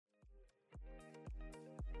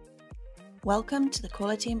Welcome to the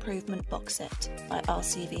Quality Improvement Box Set by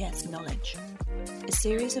RCVS Knowledge, a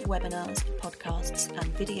series of webinars, podcasts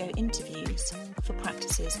and video interviews for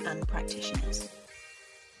practices and practitioners.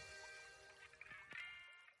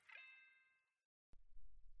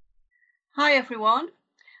 Hi everyone.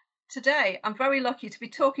 Today I'm very lucky to be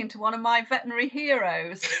talking to one of my veterinary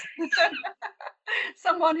heroes.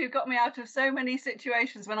 Someone who got me out of so many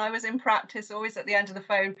situations when I was in practice, always at the end of the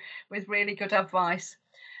phone with really good advice.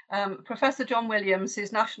 Professor John Williams,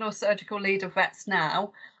 who's National Surgical Lead of Vets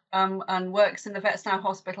Now and works in the Vets Now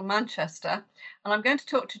Hospital, Manchester. And I'm going to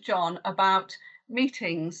talk to John about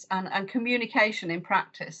meetings and communication in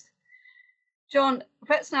practice. John,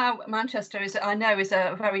 Vets Now Manchester is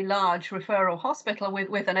a very large referral hospital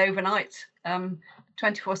with an overnight,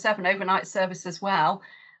 24/7 overnight service as well.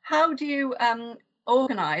 How do you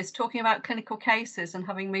organise talking about clinical cases and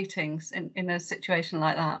having meetings in a situation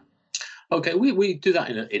like that? Okay, we do that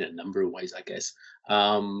in a number of ways, I guess.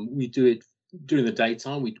 We do it during the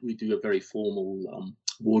daytime. We do a very formal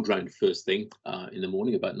ward round first thing in the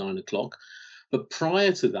morning, about 9 o'clock. But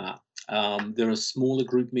prior to that, there are smaller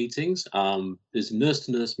group meetings. There's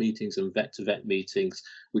nurse-to-nurse meetings and vet-to-vet meetings,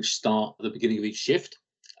 which start at the beginning of each shift.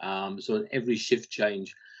 So in every shift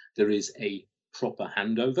change, there is a proper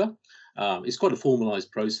handover. It's quite a formalised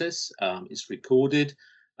process. It's recorded.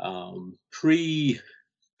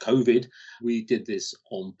 Pre-COVID, we did this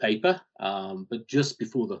on paper, but just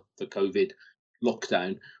before the COVID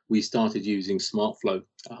lockdown, we started using SmartFlow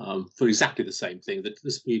for exactly the same thing.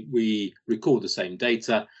 We record the same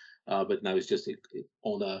data, but now it's just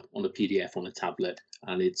on a PDF on a tablet,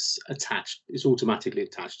 and it's attached. It's automatically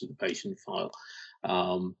attached to the patient file.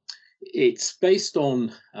 It's based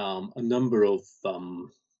on a number of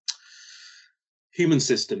human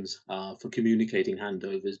systems for communicating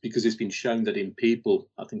handovers, because it's been shown that in people,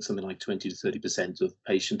 I think something like 20 to 30% of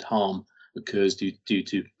patient harm occurs due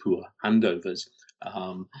to poor handovers.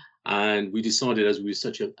 And we decided, as we were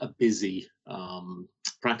such a busy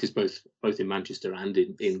practice, both in Manchester and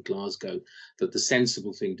in Glasgow, that the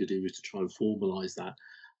sensible thing to do is to try and formalise that,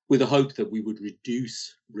 with a hope that we would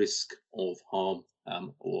reduce risk of harm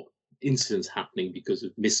or incidents happening because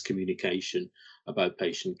of miscommunication about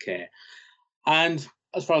patient care. And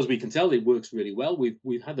as far as we can tell, it works really well.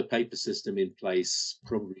 We've had the paper system in place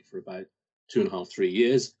probably for about 2.5, 3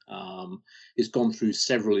 years. It's gone through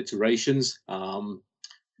several iterations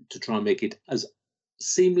to try and make it as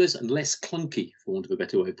seamless and less clunky, for want of a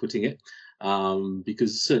better way of putting it,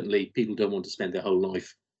 because certainly people don't want to spend their whole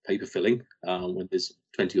life paper filling when there's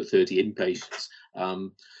 20 or 30 inpatients.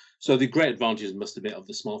 So the great advantage, I must admit, of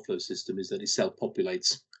the SmartFlow system is that it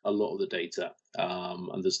self-populates a lot of the data,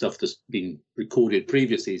 and the stuff that's been recorded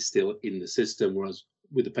previously is still in the system, whereas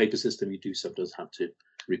with the paper system, you do sometimes have to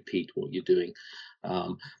repeat what you're doing.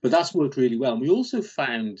 But that's worked really well. And we also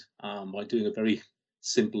found, by doing a very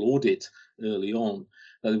simple audit early on,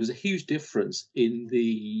 that there was a huge difference in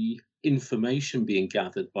the information being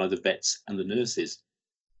gathered by the vets and the nurses.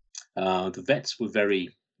 The vets were very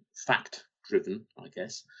fact-driven, I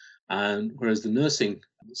guess, and whereas the nursing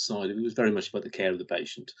side, it was very much about the care of the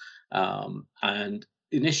patient. And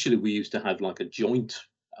initially, we used to have like a joint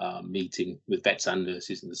meeting with vets and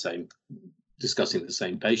nurses discussing the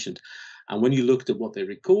same patient. And when you looked at what they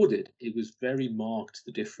recorded, it was very marked,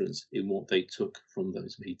 the difference in what they took from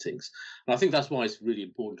those meetings. And I think that's why it's really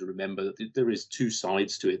important to remember that there is two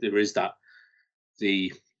sides to it. There is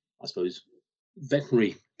the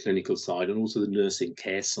veterinary clinical side, and also the nursing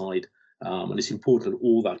care side. And it's important that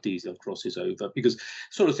all that detail crosses over, because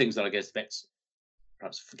sort of things that I guess vets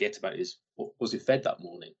perhaps forget about is, what was it fed that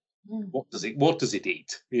morning? What does it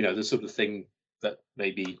eat? You know, the sort of thing that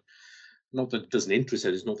maybe, not that it doesn't interest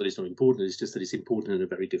it, it's not that it's not important, it's just that it's important in a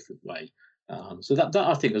very different way. So that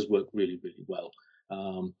I think has worked really, really well.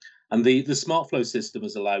 And the SmartFlow system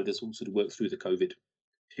has allowed us also to work through the COVID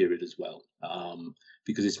period as well,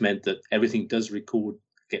 because it's meant that everything does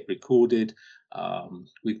get recorded.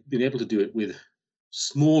 We've been able to do it with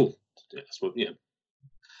small,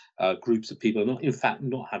 groups of people,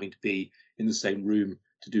 not having to be in the same room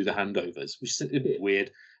to do the handovers, which is a bit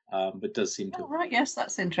weird, but does seem to. Oh, right, yes,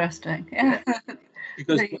 that's interesting. Yeah.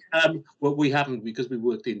 Because because we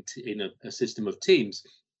worked in a system of teams,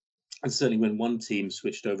 and certainly when one team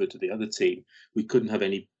switched over to the other team, we couldn't have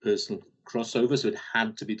any personal crossover, so it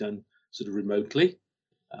had to be done sort of remotely.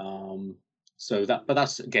 But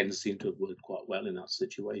that's again seemed to have worked quite well in that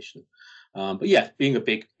situation. But yeah, being a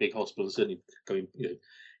big hospital, certainly going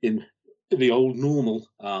in the old normal,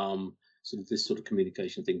 sort of this sort of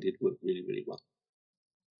communication thing did work really, really well.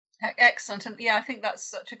 Excellent. And yeah, I think that's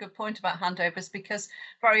such a good point about handovers, because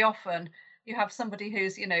very often you have somebody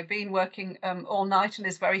who's, been working all night and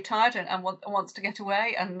is very tired and wants to get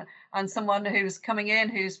away, and someone who's coming in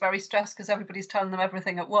who's very stressed because everybody's telling them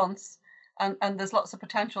everything at once. And there's lots of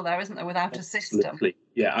potential there, isn't there, without a system? Absolutely.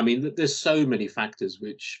 Yeah, I mean, there's so many factors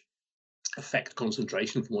which affect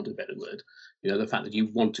concentration, for want of a better word. The fact that you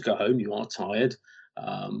want to go home, you are tired,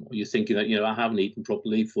 or you're thinking that, I haven't eaten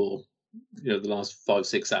properly for, the last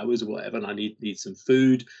 5-6 hours or whatever, and I need some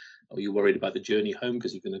food, or you're worried about the journey home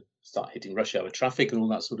because you're going to start hitting rush hour traffic and all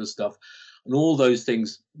that sort of stuff. And all those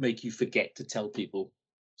things make you forget to tell people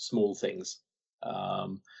small things.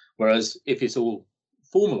 Whereas if it's all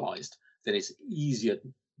formalized, then it's easier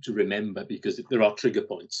to remember because there are trigger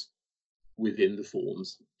points within the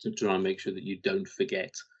forms to try and make sure that you don't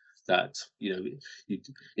forget that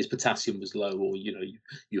his potassium was low, or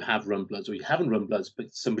you have run bloods, or you haven't run bloods,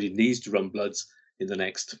 but somebody needs to run bloods in the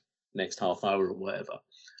next half hour or whatever.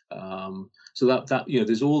 So that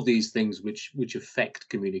there's all these things which affect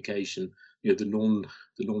communication. The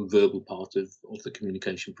non-verbal part of the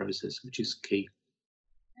communication process, which is key.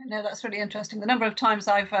 No, that's really interesting. The number of times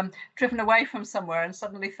I've driven away from somewhere and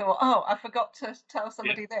suddenly thought, oh, I forgot to tell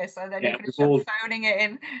somebody this, and then you could start phoning it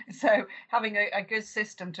in. So having a good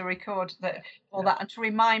system to record all that and to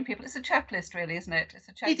remind people, it's a checklist, really, isn't it? It's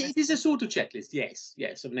a checklist. It is a sort of checklist,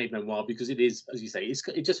 yes, of an aide memoir, because it is, as you say,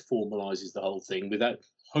 it just formalises the whole thing without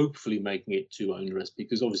hopefully making it too onerous.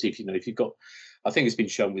 Because obviously, if you've got, I think it's been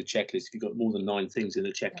shown with checklists, if you've got more than 9 things in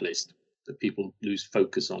a checklist, that people lose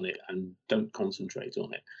focus on it and don't concentrate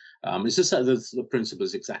on it. It's just that the principle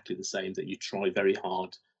is exactly the same, that you try very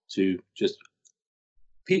hard to just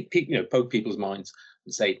poke people's minds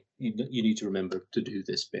and say, you need to remember to do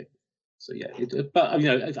this bit. So yeah, but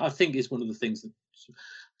I think it's one of the things that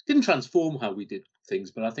didn't transform how we did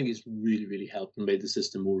things, but I think it's really, really helped and made the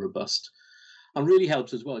system more robust. And really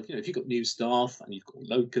helps as well, if you've got new staff and you've got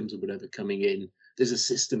locums or whatever coming in, there's a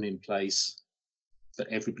system in place that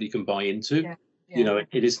everybody can buy into.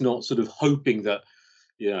 It is not sort of hoping that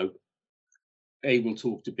A will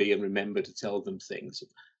talk to B and remember to tell them things, and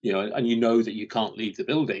that you can't leave the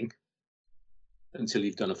building until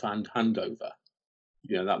you've done a handover.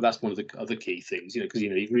 That's one of the other key things, because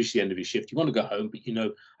you've reached the end of your shift, you want to go home, but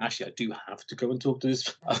actually I do have to go and talk to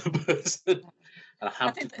this other person. I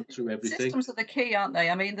have to go through everything. Systems are the key, aren't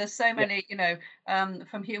they? I mean, there's so many,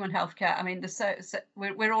 from human healthcare. I mean,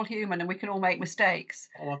 we're all human and we can all make mistakes.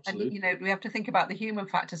 Oh, absolutely. And, we have to think about the human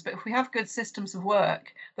factors. But if we have good systems of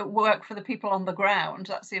work that work for the people on the ground,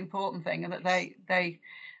 that's the important thing, and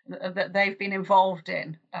that they've been involved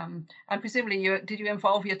in. And presumably, did you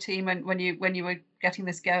involve your team when you were getting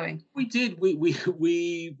this going? We did.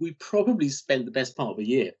 We probably spent the best part of a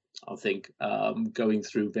year, I think, going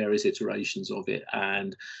through various iterations of it.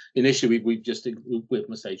 And initially, we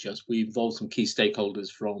involved some key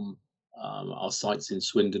stakeholders from our sites in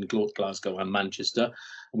Swindon, Glasgow, and Manchester,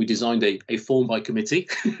 and we designed a form by committee,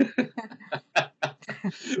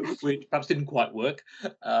 which perhaps didn't quite work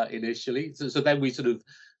initially. So then we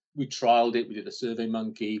trialed it. We did a Survey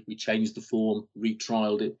Monkey. We changed the form,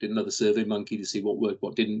 retrialed it, did another Survey Monkey to see what worked,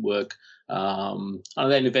 what didn't work, and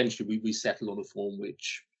then eventually we settled on a form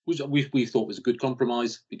which we thought was a good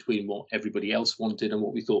compromise between what everybody else wanted and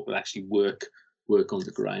what we thought would actually work on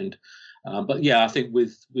the ground. But yeah, I think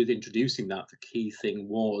with introducing that, the key thing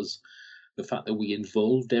was the fact that we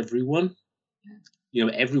involved everyone.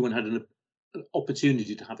 Everyone had an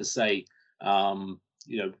opportunity to have a say.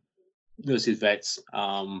 Nurses, vets,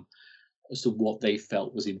 as to what they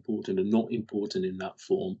felt was important and not important in that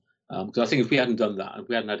form. Because I think if we hadn't done that, and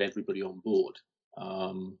we hadn't had everybody on board,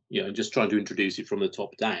 just trying to introduce it from the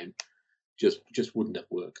top down, just wouldn't have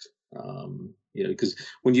worked. Because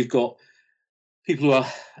when you've got people who are,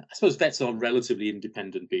 I suppose vets are relatively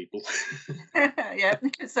independent people. Yeah,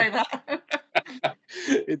 you could say that.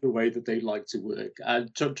 In the way that they like to work,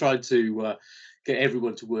 and try to get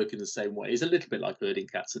everyone to work in the same way. It's a little bit like herding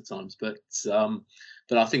cats at times, but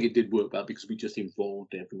I think it did work well because we just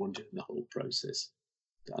involved everyone during the whole process.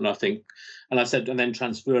 And I think, and then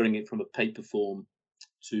transferring it from a paper form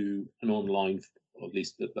to an online, or at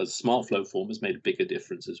least a SmartFlow form, has made a bigger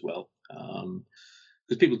difference as well.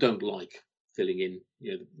 Because people don't like filling in,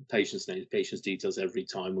 the patient's names, patient's details every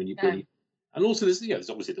time when you. And also, there's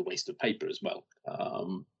obviously the waste of paper as well.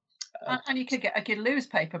 And you could lose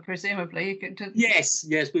paper, presumably. Yes,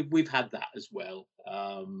 we've had that as well.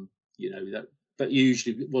 But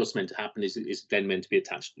usually, what's meant to happen is then meant to be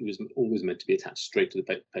attached. It was always meant to be attached straight to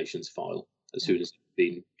the patient's file as soon as it's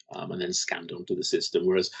been, and then scanned onto the system.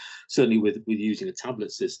 Whereas certainly with using a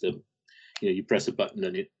tablet system, you press a button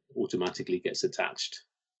and it automatically gets attached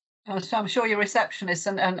So I'm sure your receptionists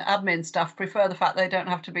and admin staff prefer the fact they don't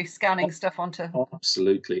have to be scanning stuff onto. Oh,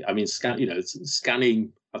 absolutely. I mean,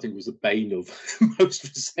 scanning, I think, was the bane of most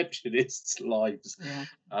receptionists' lives.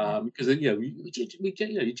 Yeah. Because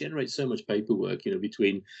you generate so much paperwork,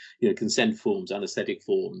 between consent forms, anaesthetic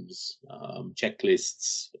forms,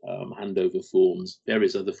 checklists, handover forms,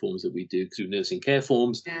 various other forms that we do through nursing care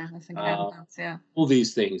forms. Yeah, nursing care forms, yeah. All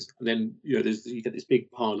these things, and then you get this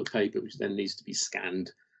big pile of paper which then needs to be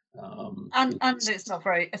scanned. And it's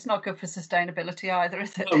not good for sustainability either,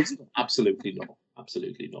 is it? No, absolutely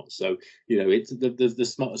not. So it's the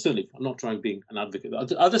smart. Certainly, I'm not trying to be an advocate.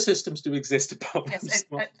 Other systems do exist apart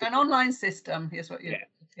from an online system is what you.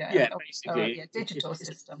 Basically, digital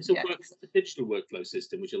system. It's a digital workflow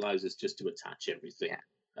system which allows us just to attach everything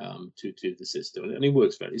to the system, and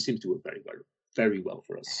it seems to work very well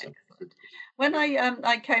for us. So. When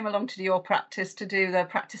I came along to your practice to do the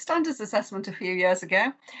practice standards assessment a few years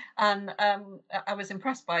ago, and I was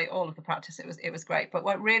impressed by all of the practice. It was great. But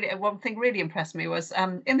one thing really impressed me was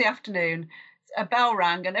in the afternoon, a bell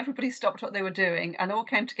rang and everybody stopped what they were doing and all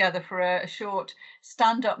came together for a short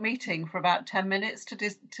stand-up meeting for about 10 minutes to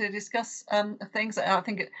discuss things. I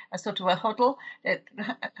think a sort of a huddle. Are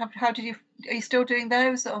you still doing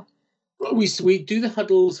those? Or? Well, we do the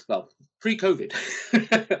huddles. Well, pre-COVID,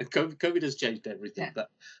 COVID has changed everything. Yeah. But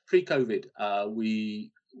pre-COVID,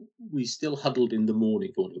 we still huddled in the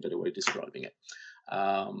morning, for want of a better way of describing it.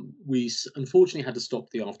 We unfortunately had to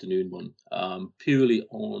stop the afternoon one purely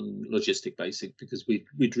on logistic basis because we'd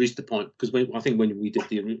reached the point. Because I think when we did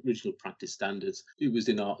the original practice standards, it was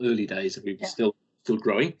in our early days and we were still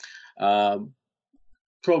growing.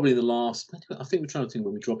 Probably in the last, I think we're trying to think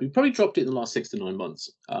when we dropped it. We probably dropped it in the last 6 to 9 months,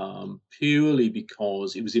 purely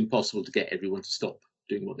because it was impossible to get everyone to stop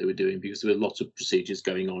doing what they were doing because there were lots of procedures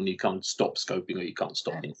going on. You can't stop scoping or you can't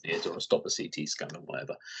stop in theatre or stop a CT scan or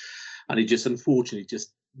whatever. And it just unfortunately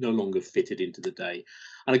just no longer fitted into the day.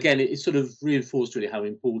 And again, it sort of reinforced really how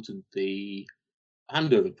important the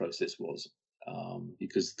handover process was.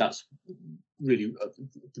 Because that's really at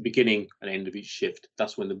the beginning and end of each shift.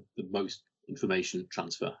 That's when the most information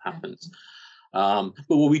transfer happens. But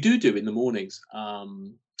what we do in the mornings,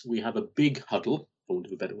 we have a big huddle, for want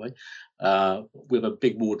of a better way. We have a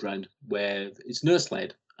big ward round where it's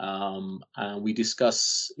nurse-led, and we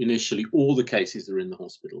discuss initially all the cases that are in the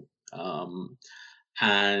hospital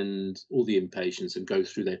and all the inpatients and go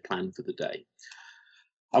through their plan for the day.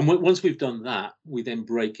 And once we've done that, we then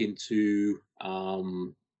break into, I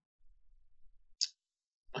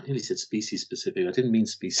nearly said species specific. I didn't mean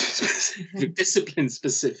species specific, discipline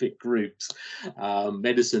specific groups,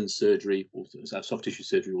 medicine, surgery, soft tissue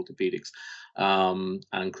surgery, orthopedics,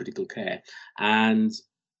 and critical care. And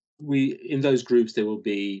in those groups, there will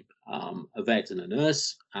be a vet and a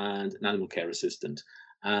nurse and an animal care assistant.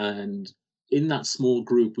 And in that small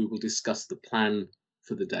group, we will discuss the plan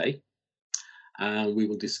for the day. And we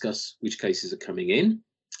will discuss which cases are coming in,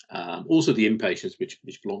 also the inpatients, which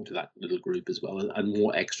belong to that little group as well, and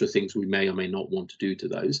what extra things we may or may not want to do to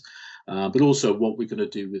those, but also what we're going to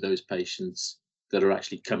do with those patients that are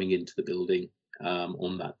actually coming into the building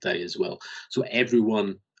on that day as well. So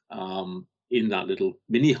everyone in that little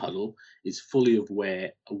mini huddle is fully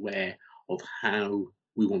aware of how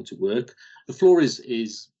we want to work. The floor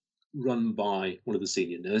is run by one of the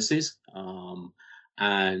senior nurses.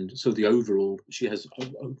 And so she has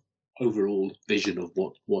overall vision of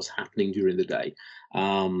what's happening during the day.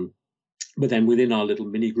 But then within our little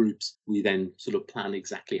mini groups, we then sort of plan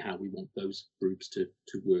exactly how we want those groups to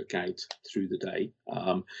work out through the day.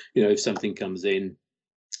 If something comes in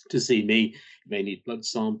to see me, it may need blood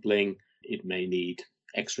sampling, it may need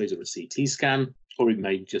X-rays or a CT scan, or it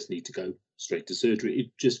may just need to go straight to surgery.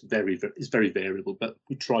 It just is very variable, but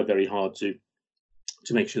we try very hard to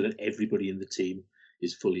make sure that everybody in the team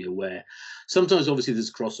is fully aware. Sometimes, obviously,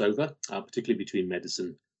 there's crossover, particularly between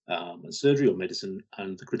medicine and surgery, or medicine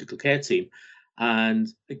and the critical care team. And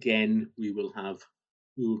again, we will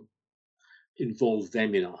involve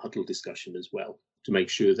them in our huddle discussion as well to make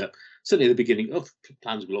sure that, certainly at the beginning,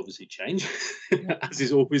 plans will obviously change, as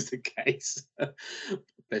is always the case,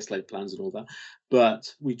 best laid plans and all that.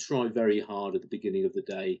 But we try very hard at the beginning of the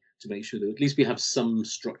day to make sure that at least we have some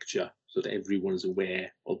structure so that everyone is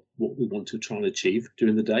aware of what we want to try and achieve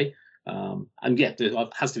during the day. And yet there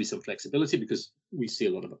has to be some flexibility because we see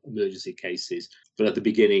a lot of emergency cases. But at the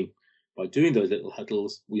beginning, by doing those little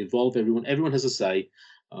huddles, we involve everyone. Everyone has a say.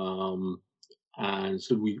 And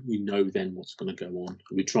so we know then what's going to go on.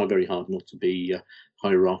 We try very hard not to be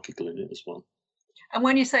hierarchical in it as well. And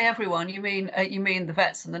when you say everyone, you mean the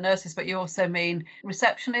vets and the nurses, but you also mean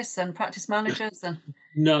receptionists and practice managers and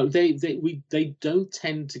No, they don't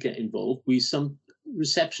tend to get involved. Some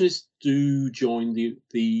receptionists do join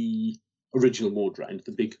the original ward round,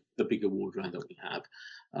 the bigger ward round that we have.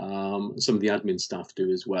 Some of the admin staff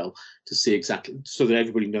do as well, to see exactly, so that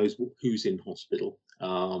everybody knows who's in hospital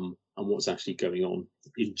and what's actually going on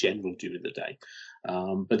in general during the day.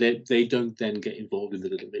 But they don't then get involved in the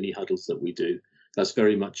little mini huddles that we do. That's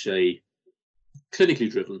very much a clinically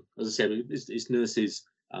driven. As I said, it's nurses,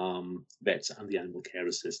 vets, and the animal care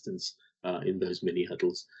assistants in those mini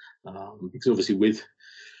huddles, because obviously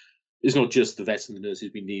it's not just the vets and the nurses.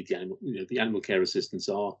 We need the animal care assistants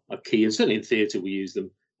are key, and certainly in theatre we use them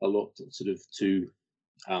a lot, sort of to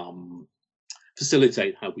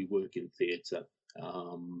facilitate how we work in theatre.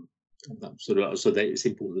 So that it's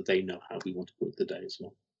important that they know how we want to work the day as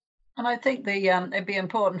well. And I think it'd be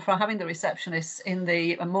important for having the receptionists in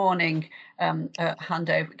the morning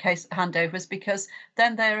handovers, because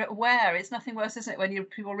then they're aware. It's nothing worse, isn't it, when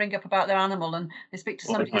people ring up about their animal and they speak to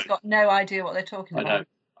somebody who's got no idea what they're talking about.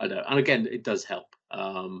 I know. And again, it does help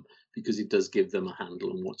because it does give them a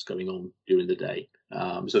handle on what's going on during the day.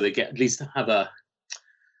 So they get at least have a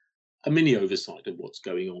mini oversight of what's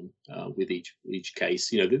going on with each case.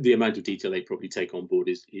 The amount of detail they probably take on board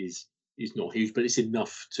is not huge, but it's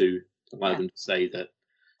enough to allow them to say that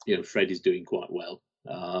Fred is doing quite well.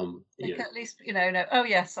 They can at least know, oh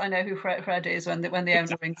yes, I know who Fred is when the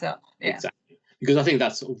owner rings up. Yeah. Exactly, because I think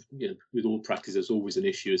that's with all practice, there's always an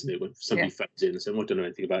issue, isn't it, when somebody phones in and says, "I don't know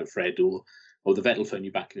anything about Fred," or the vet will phone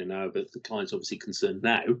you back in an hour, but the client's obviously concerned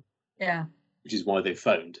now. Yeah. Which is why they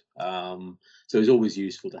phoned. So it's always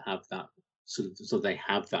useful to have that so they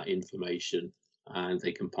have that information and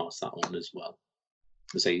they can pass that on as well.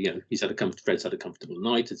 Say, Fred's had a comfortable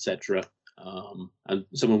night, etc. And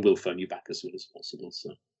someone will phone you back as soon as possible.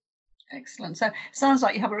 So excellent. So it sounds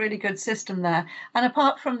like you have a really good system there. And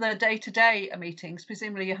apart from the day-to-day meetings,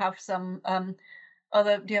 presumably you have some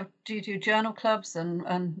other. Do you do journal clubs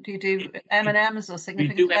and do you do M&Ms or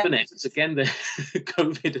significant? We do M&Ms. Again, the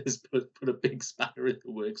COVID has put a big spanner in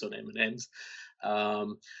the works on M&Ms.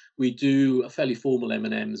 We do a fairly formal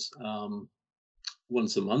M&Ms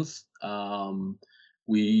once a month.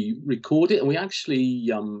 We record it and we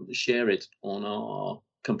actually share it on our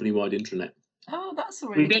company-wide intranet. Oh, that's a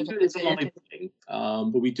really good idea. We don't do it as a live thing,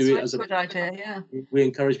 but we do it as a good idea. Yeah. We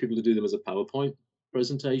encourage people to do them as a PowerPoint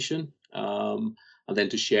presentation, and then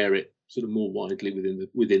to share it sort of more widely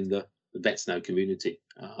within the Vets Now community.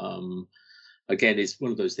 Again, it's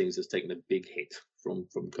one of those things that's taken a big hit from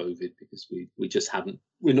COVID, because we're just not in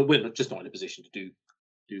a position to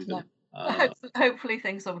do them. No. Hopefully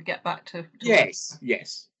things will get back to yes. Yeah,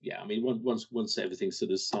 I mean, once everything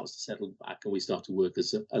sort of starts to settle back and we start to work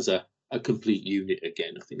as a complete unit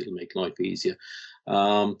again, I think it'll make life easier.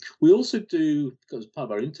 We also do, because part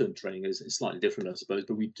of our intern training is slightly different, I suppose,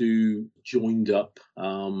 but we do joined up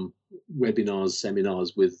webinars,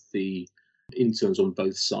 seminars with the interns on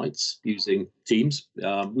both sites using Teams.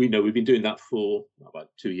 We've been doing that for about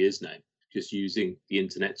 2 years now, just using the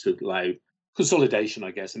internet to allow consolidation,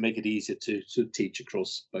 I guess, and make it easier to teach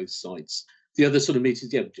across both sites. The other sort of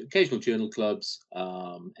meetings, occasional journal clubs,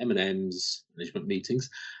 M&Ms, management meetings,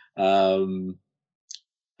 and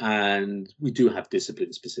we do have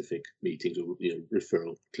discipline-specific meetings or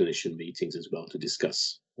referral clinician meetings as well to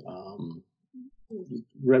discuss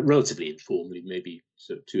relatively informally, maybe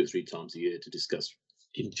sort of 2 or 3 times a year, to discuss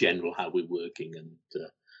in general how we're working and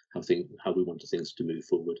how we want things to move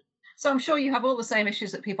forward. So I'm sure you have all the same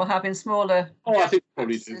issues that people have in smaller. Oh, I think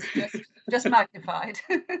probably do. Just magnified.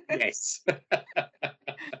 Yes.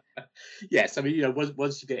 Yes. I mean,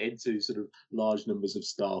 once you get into sort of large numbers of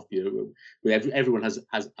staff, where everyone has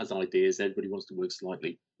ideas, everybody wants to work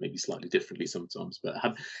maybe slightly differently sometimes, but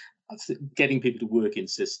getting people to work in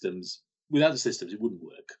systems. Without the systems, it wouldn't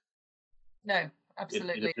work. No,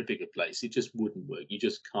 absolutely. In a bigger place, it just wouldn't work. You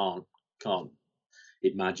just can't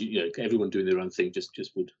imagine, everyone doing their own thing just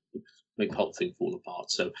would make the whole thing fall apart.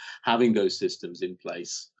 So having those systems in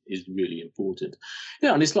place is really important.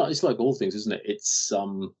 Yeah, and it's like all things, isn't it? It's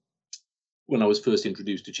when I was first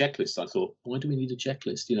introduced to checklists, I thought, why do we need a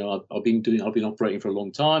checklist? I've been operating for a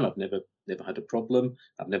long time. I've never had a problem.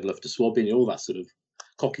 I've never left a swab in, all that sort of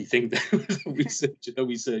cocky thing that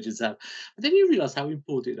we surgeons have. But then you realise how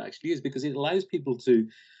important it actually is, because it allows people to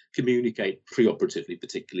communicate pre-operatively,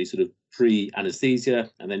 particularly sort of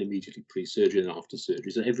pre-anesthesia and then immediately pre-surgery and after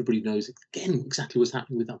surgery, so everybody knows again exactly what's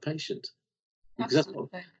happening with that patient. Because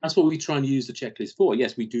that's what we try and use the checklist for.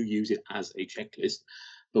 Yes, we do use it as a checklist,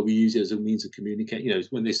 but we use it as a means of communicating.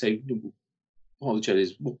 When they say, part of the checklist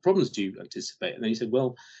is, what problems do you anticipate? And then he said,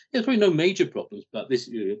 well, there's probably no major problems, but these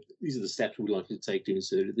are the steps we're likely to take during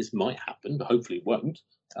surgery. This might happen, but hopefully it won't.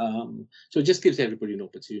 So it just gives everybody an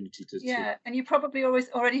opportunity to. And you probably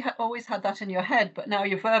always had that in your head, but now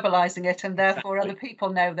you're verbalizing it, and therefore other people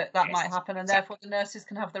know that might happen, and therefore the nurses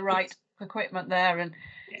can have the right equipment there. And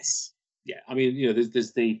I mean,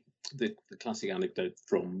 there's the classic anecdote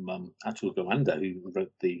from Atul Gawande, who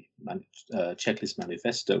wrote the checklist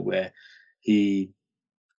manifesto, where he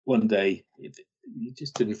one day he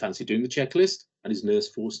just didn't fancy doing the checklist, and his nurse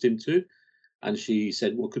forced him to. And she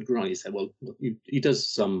said, "What could go wrong?" He said, "Well, he does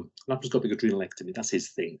some laparoscopic adrenalectomy. That's his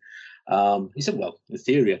thing." He said, "Well, in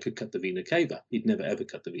theory, I could cut the vena cava." He'd never ever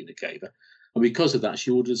cut the vena cava, and because of that,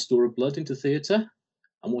 she ordered a store of blood into theatre.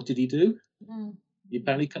 And what did he do? He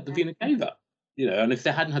apparently cut the vena cava. And if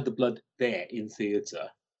they hadn't had the blood there in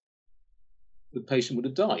theatre, the patient would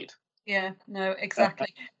have died. Yeah, no,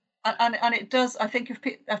 exactly. And it does. I think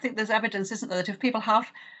there's evidence, isn't there, that if people have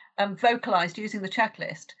vocalized using the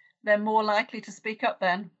checklist, they're more likely to speak up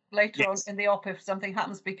then later on in the op if something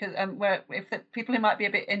happens, because if the people who might be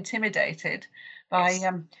a bit intimidated by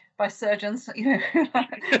surgeons, who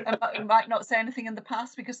might not say anything in the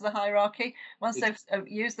past because of the hierarchy, once they've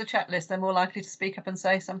used the checklist, they're more likely to speak up and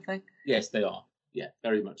say something. Yes, they are. Yeah,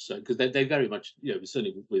 very much so, because they very much,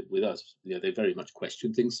 certainly with us, they very much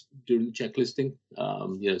question things during the checklisting,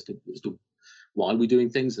 as to why we're doing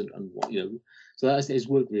things and what, so that has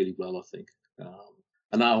worked really well, I think.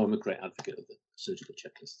 And now I'm a great advocate of the surgical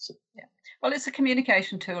checklist. So. Yeah, well, it's a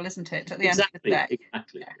communication tool, isn't it? At the end of the day,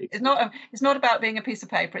 exactly. It's not about being a piece of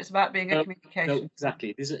paper. It's about being a communication. No,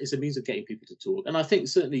 exactly. It's a means of getting people to talk. And I think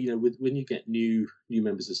certainly, when you get new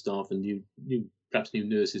members of staff and perhaps new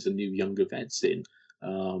nurses and new younger vets in,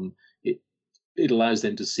 it allows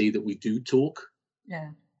them to see that we do talk.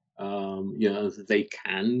 Yeah. That they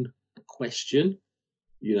can question.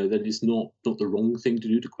 That it's not the wrong thing to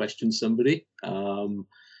do to question somebody. I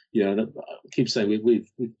keep saying we're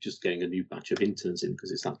just getting a new batch of interns in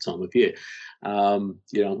because it's that time of year. I'm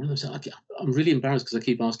really embarrassed because I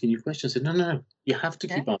keep asking you questions. I said, no, you have to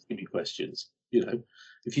keep asking me questions.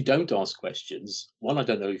 If you don't ask questions, one, I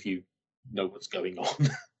don't know if you know what's going on,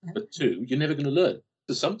 but two, you're never going to learn.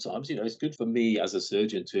 So sometimes, it's good for me as a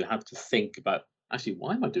surgeon to have to think about, actually,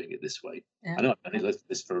 why am I doing it this way? Yeah. I know I've done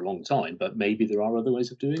this for a long time, but maybe there are other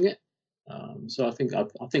ways of doing it. So I think,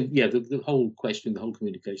 the whole question, the whole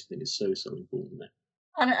communication thing is so, so important there.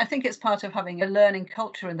 And I think it's part of having a learning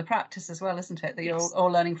culture in the practice as well, isn't it? That you're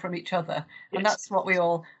all learning from each other, and that's what we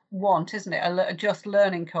all want, isn't it? A just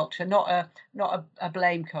learning culture, not a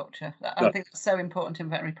blame culture. I think that's so important in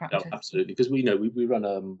veterinary practice. No, absolutely, because we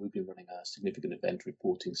run we've been running a significant event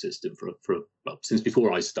reporting system for since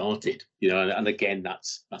before I started. And again,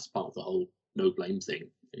 that's part of the whole no blame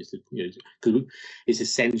thing. Because it's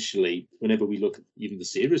essentially, whenever we look at even the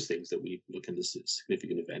serious things that we look into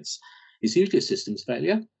significant events, it's usually a systems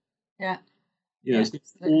failure. Yeah. It's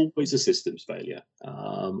always a systems failure.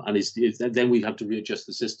 And then we have to readjust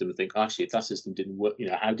the system and think, actually, if that system didn't work,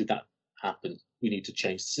 how did that happen? We need to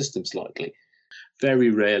change the system slightly.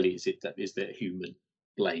 Very rarely is there human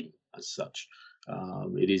blame as such.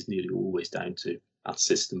 It is nearly always down to that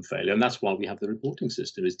system failure. And that's why we have the reporting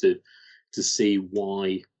system, is to see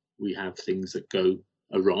why we have things that go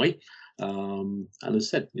awry. And as I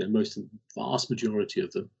said, vast majority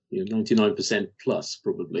of them, 99% plus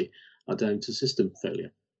probably, are down to system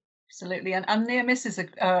failure. Absolutely, and near misses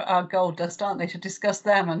are gold dust, aren't they? To discuss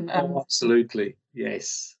them and absolutely,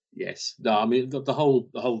 yes. No, I mean the whole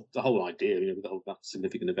idea, that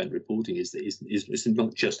significant event reporting is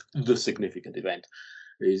not just the significant event,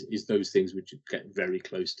 is those things which get very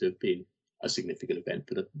close to being a significant event,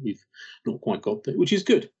 but we've not quite got there, which is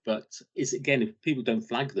good. But it's, again, if people don't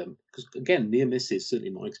flag them, because again, near misses, certainly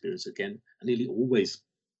in my experience, again, are nearly always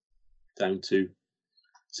down to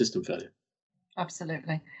system failure.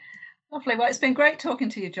 Absolutely. Lovely. Well, it's been great talking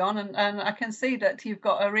to you, John, and I can see that you've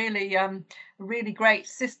got a really great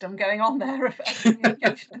system going on there of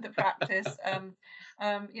communication in the practice. And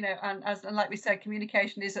like we said,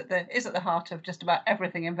 communication is at the heart of just about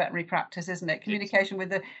everything in veterinary practice, isn't it? Communication with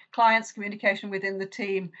the clients, communication within the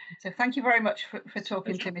team. So thank you very much for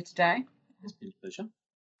talking to me today. It's been a pleasure.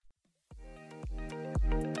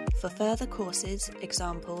 For further courses,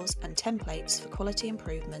 examples and templates for quality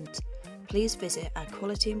improvement, please visit our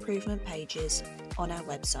quality improvement pages on our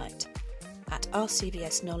website at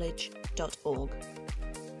rcvsknowledge.org.